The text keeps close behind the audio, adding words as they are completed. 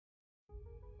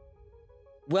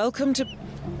Welcome to...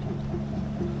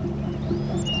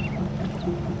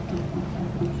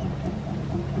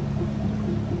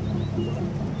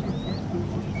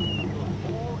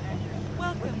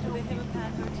 Welcome to the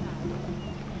Hitman Hotel.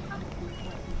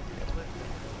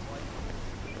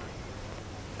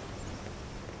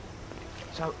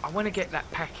 So, I want to get that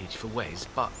package for Wes,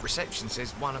 but reception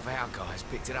says one of our guys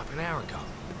picked it up an hour ago.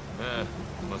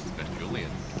 Must have been Julian.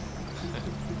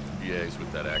 Yeah, he's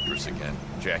with that actress again,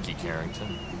 Jackie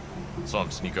Carrington. Saw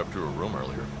him sneak up to her room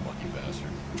earlier, lucky bastard.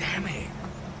 Damn it!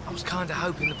 I was kind of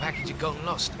hoping the package had gotten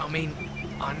lost. I mean,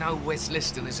 I know Wes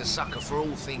Liston is a sucker for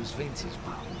all things vintage,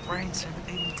 but Branson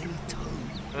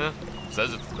MD2.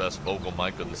 Says it's the best vocal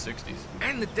mic of the 60s.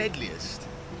 And the deadliest.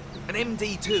 An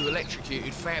MD2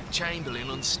 electrocuted Fab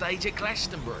Chamberlain on stage at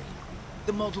Glastonbury.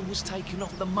 The model was taken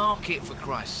off the market, for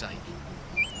Christ's sake.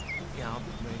 Yeah, I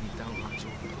really don't like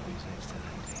talking boys next to that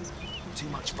thing. Too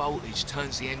much voltage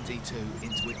turns the MD2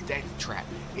 into a death trap.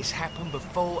 It's happened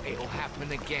before, it'll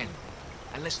happen again.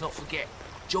 And let's not forget,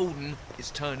 Jordan is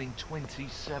turning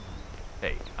 27.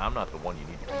 Hey, I'm not the one you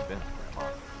need to convince,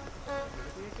 Grandma.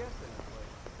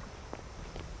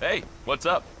 Hey, what's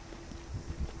up?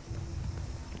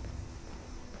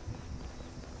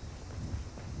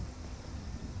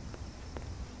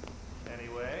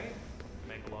 Anyway, to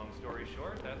make a long story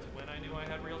short, that's when I knew I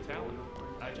had real talent.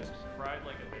 I just cried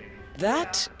like a baby.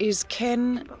 That is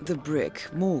Ken the Brick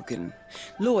Morgan,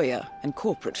 lawyer and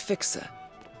corporate fixer.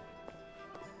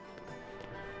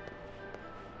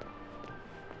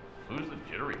 Who's the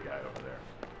jittery guy over there?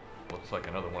 Looks like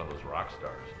another one of those rock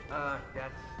stars.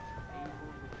 That's...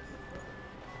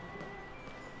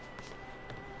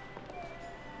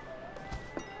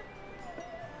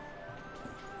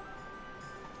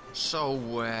 So,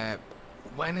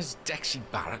 when is Dexy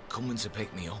Barrett coming to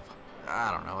pick me up?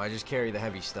 I don't know, I just carry the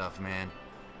heavy stuff, man.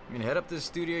 I mean, head up to the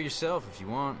studio yourself if you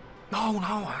want. No,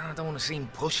 I don't want to seem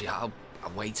pushy. I'll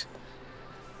wait.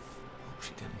 Hope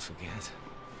she didn't forget.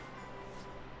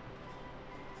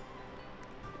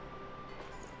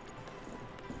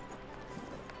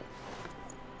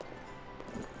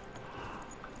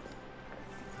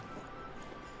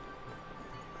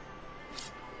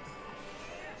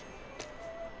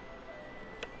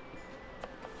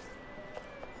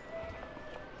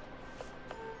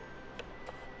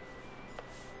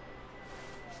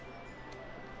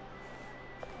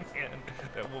 Man,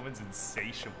 that woman's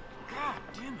insatiable. God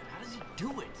damn it, how does he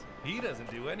do it? He doesn't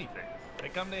do anything. They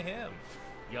come to him.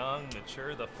 Young,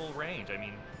 mature, the full range. I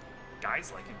mean,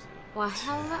 guys like him too. Well,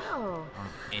 hello.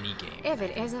 Any game. If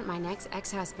it isn't my next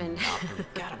ex-husband,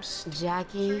 God, I'm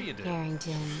Jackie Sure you do.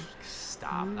 Carrington.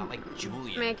 Stop, not like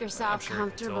Julian. Make yourself Sure,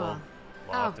 comfortable. It's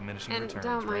all law of diminishing and returns,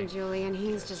 don't mind right? Julian,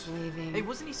 he's just leaving. Hey,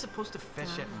 wasn't he supposed to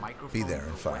fetch that microphone? Be there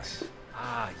in for 5. Wes?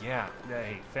 Ah, yeah.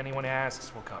 Hey, if anyone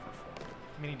asks, we'll cover for him.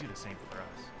 I mean, he'd do the same for us.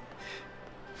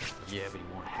 Yeah, but he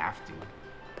won't have to.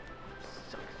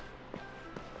 Sucks.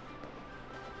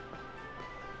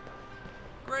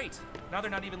 Great. Now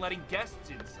they're not even letting guests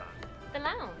inside. The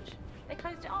lounge. They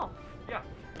closed it off. Yeah,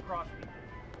 cross people.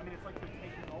 I mean, it's like they're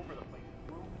taking over the place,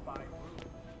 room by room,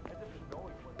 as if there's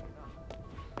always place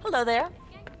enough. Hello there.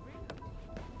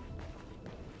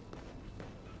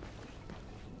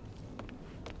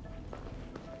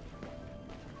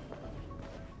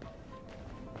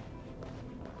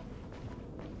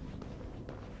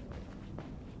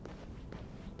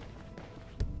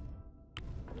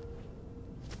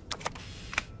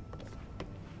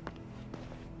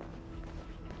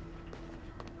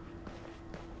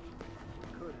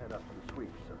 Could head up to the suite,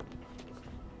 sir.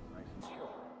 Nice and chill.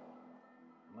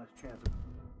 Less chance of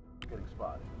getting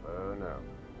spotted. Oh, no.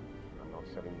 I'm not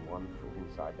setting one foot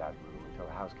inside that room until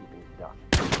the housekeeping is done.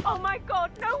 Oh my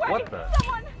God, no way! What the?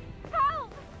 Someone,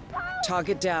 help! Help!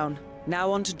 Target down.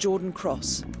 Now on to Jordan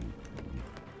Cross.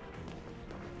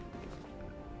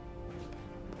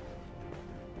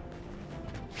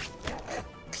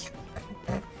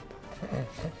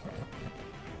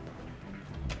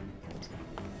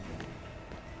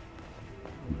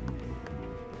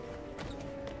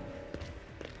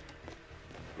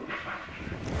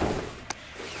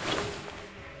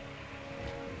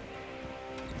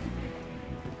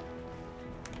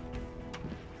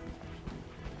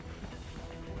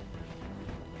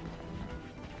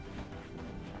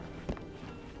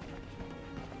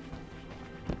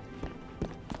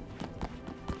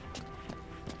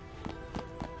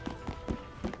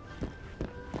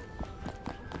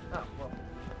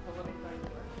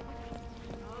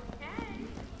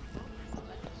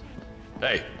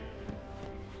 Hey,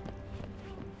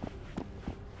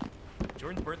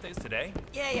 Jordan's birthday's today?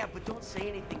 Yeah, but don't say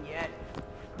anything yet.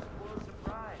 Well, a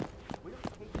surprise. We don't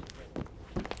take it.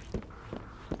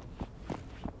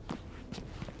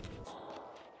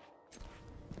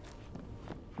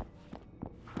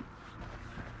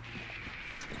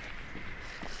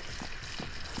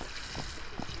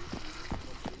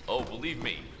 Oh, believe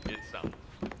me, it sounds.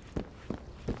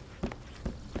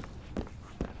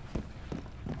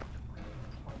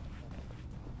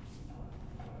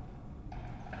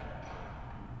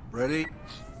 Ready?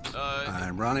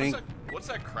 I'm running. What's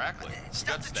that crackling?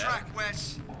 Stop the truck,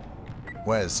 Wes.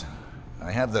 Wes,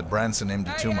 I have that Branson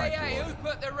MD2 mic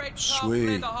loaded.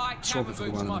 Sweet. Swap it for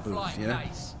the one in the booth, yeah?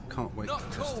 Can't wait to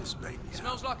test this baby.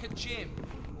 Smells like a gym.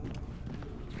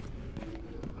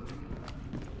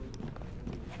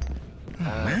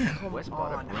 Man. Wes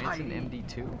bought a Branson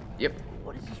MD2? Yep.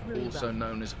 Also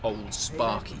known as Old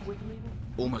Sparky.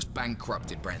 Almost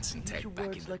bankrupted Branson Tech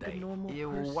back in the day. Yeah,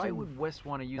 well, why would Wes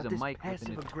want to use a mic with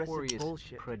a notorious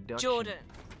production? Jordan.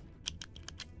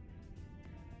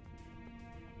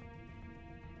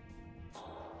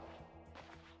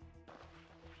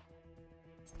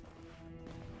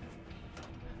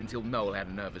 Until Noel had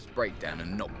a nervous breakdown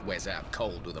and knocked Wes out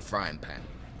cold with a frying pan.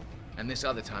 And this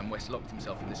other time, Wes locked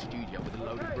himself in the studio with a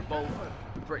loaded revolver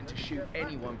and threatened to shoot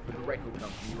anyone from the record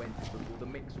company who entered before the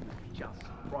mix was just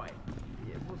right.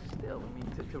 Yeah, well, still, I mean,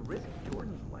 to risk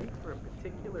Jordan's life for a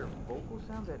particular vocal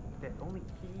sound that only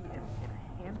he and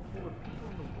a handful of people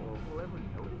in the world will ever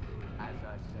notice? As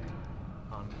I said,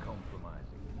 uncompromising.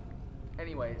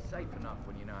 Anyway, it's safe enough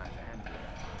when you know how to handle it.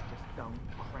 Just don't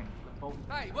crank the bolt.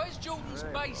 Hey, where's Jordan's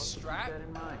bass strap? Keep that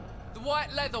in mind. The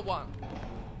white leather one.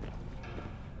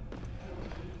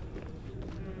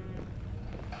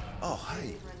 Oh,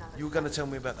 hey, you were going to tell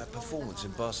me about that performance in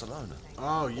Barcelona.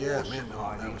 Oh, yeah, man.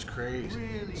 Oh, that was crazy.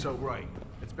 So, right.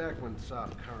 It's back when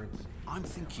soft currency. I'm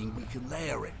thinking we can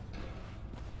layer it.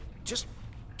 Just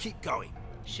keep going.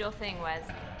 Sure thing, Wes.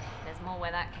 There's more where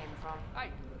that came from.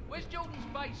 Hey, where's Jordan's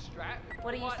bass strap?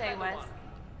 What do you White say, leather Wes? one.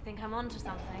 Think I'm onto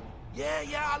something? Yeah,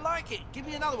 I like it. Give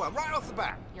me another one, right off the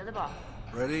bat. You're the boss.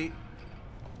 Ready?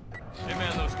 Hey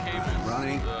man, those cables.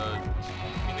 Running. I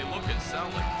mean, they look and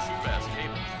sound like shoe-bass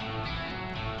cables.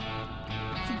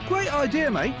 It's a great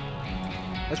idea, mate.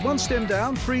 There's one stem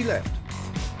down, 3 left.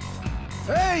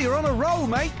 Hey, you're on a roll,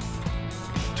 mate.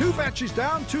 2 batches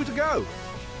down, 2 to go.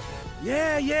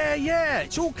 Yeah.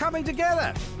 It's all coming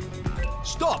together.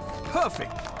 Stop.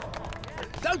 Perfect.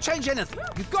 Don't change anything.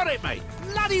 You got it, mate.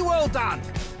 Bloody well done.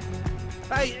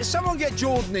 Hey, someone get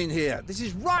Jordan in here. This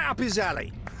is right up his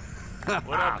alley.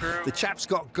 What up, crew? The chap's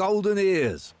got golden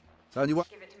ears. It's only one.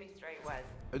 Give it to me straight, Wes.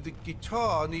 The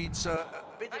guitar needs a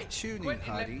bit of tuning,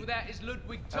 Quentin left Heidi. with that is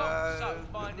Ludwig Tom, so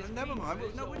fine as Never mind.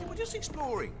 No, we're just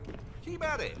exploring. Keep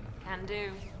at it. Can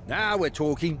do. Now we're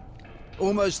talking.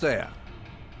 Almost there.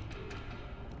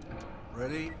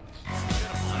 Ready?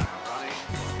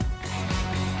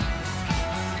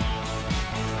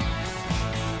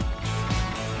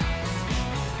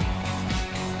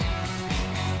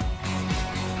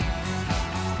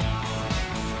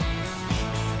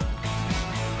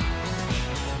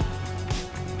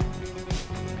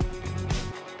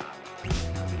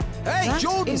 Hey, That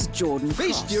Jordan! is Jordan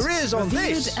Feast Cross, your ears on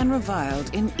revered this! and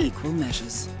reviled in equal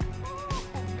measures.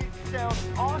 This sounds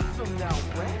awesome now,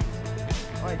 Wes.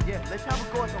 All right, yeah, let's have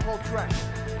a go at the whole track.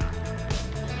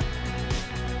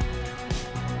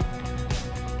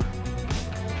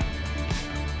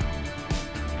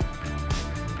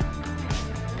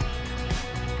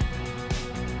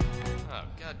 Oh,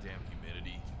 goddamn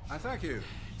humidity. Thank you.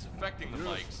 It's affecting the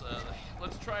mics.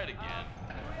 Let's try it again.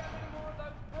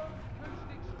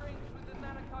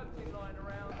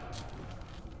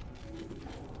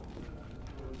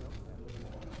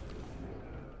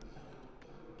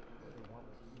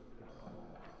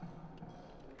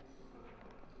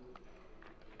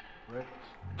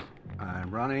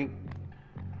 I'm running.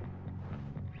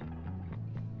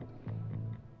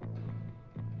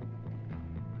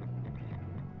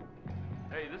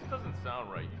 Hey, this doesn't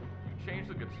sound right. You changed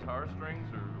the guitar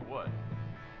strings or what?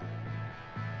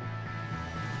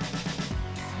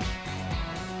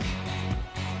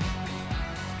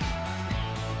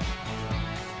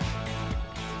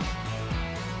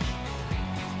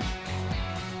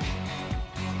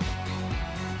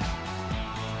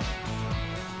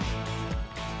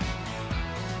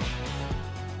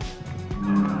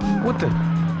 What the?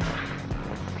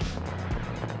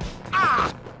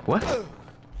 Ah! What?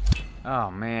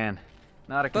 Oh man,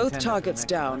 not a Both contender for targets the next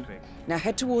down. Olympics. Now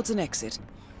head towards an exit.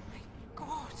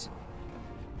 God.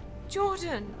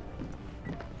 Jordan.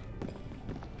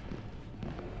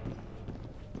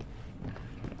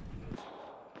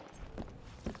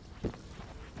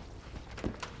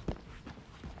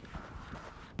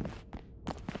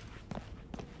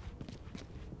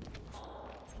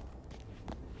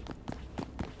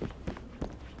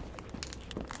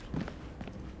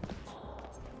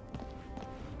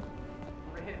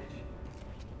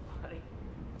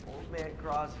 Hitman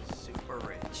Cross is super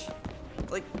rich.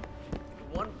 Like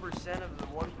 1% of the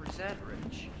 1%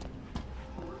 rich.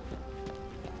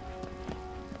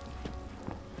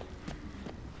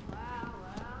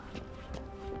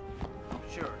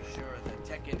 Sure, the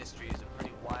tech industry is a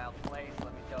pretty wild place,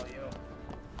 let me tell you.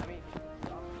 I mean...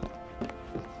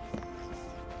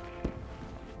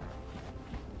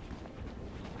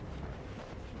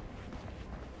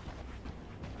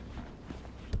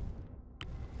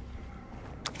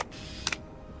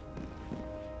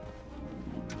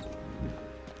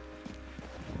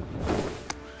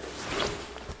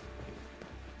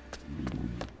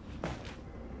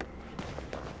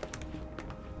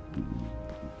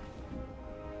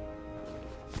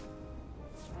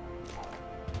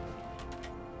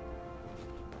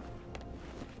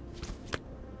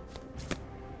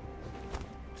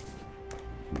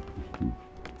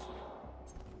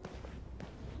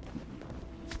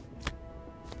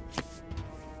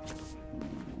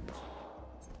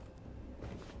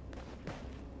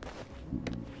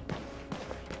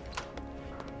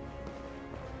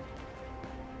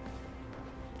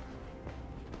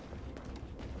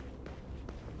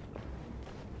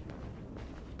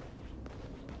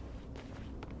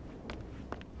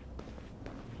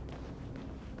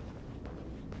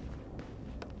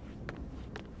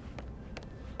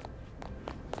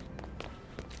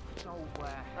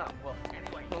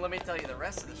 Well, let me tell you the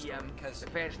rest of the story, because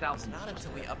it's not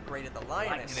until we upgraded the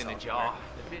lioness Lightning in a jar.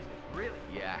 The business, really?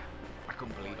 Yeah. I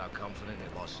couldn't believe how confident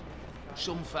it was.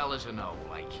 Some fellas I know,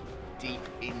 like deep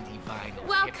indie vinyl.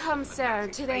 Welcome, sir,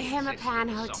 to the Hitman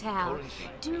Hotel.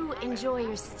 Do enjoy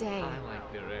your stay. I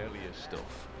like their earlier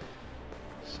stuff.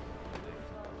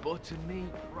 But to me,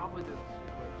 Providence.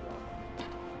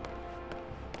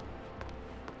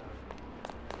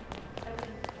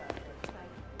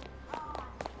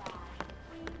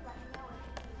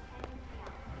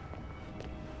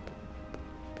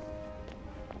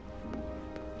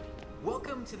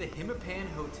 Welcome to the Hitman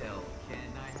Hotel. Can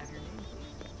I have your name?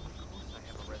 Of course I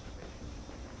have a reservation.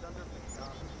 It's under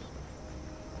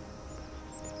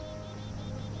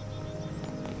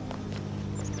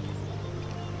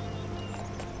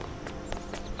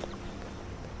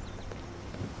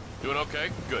Doing okay?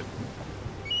 Good.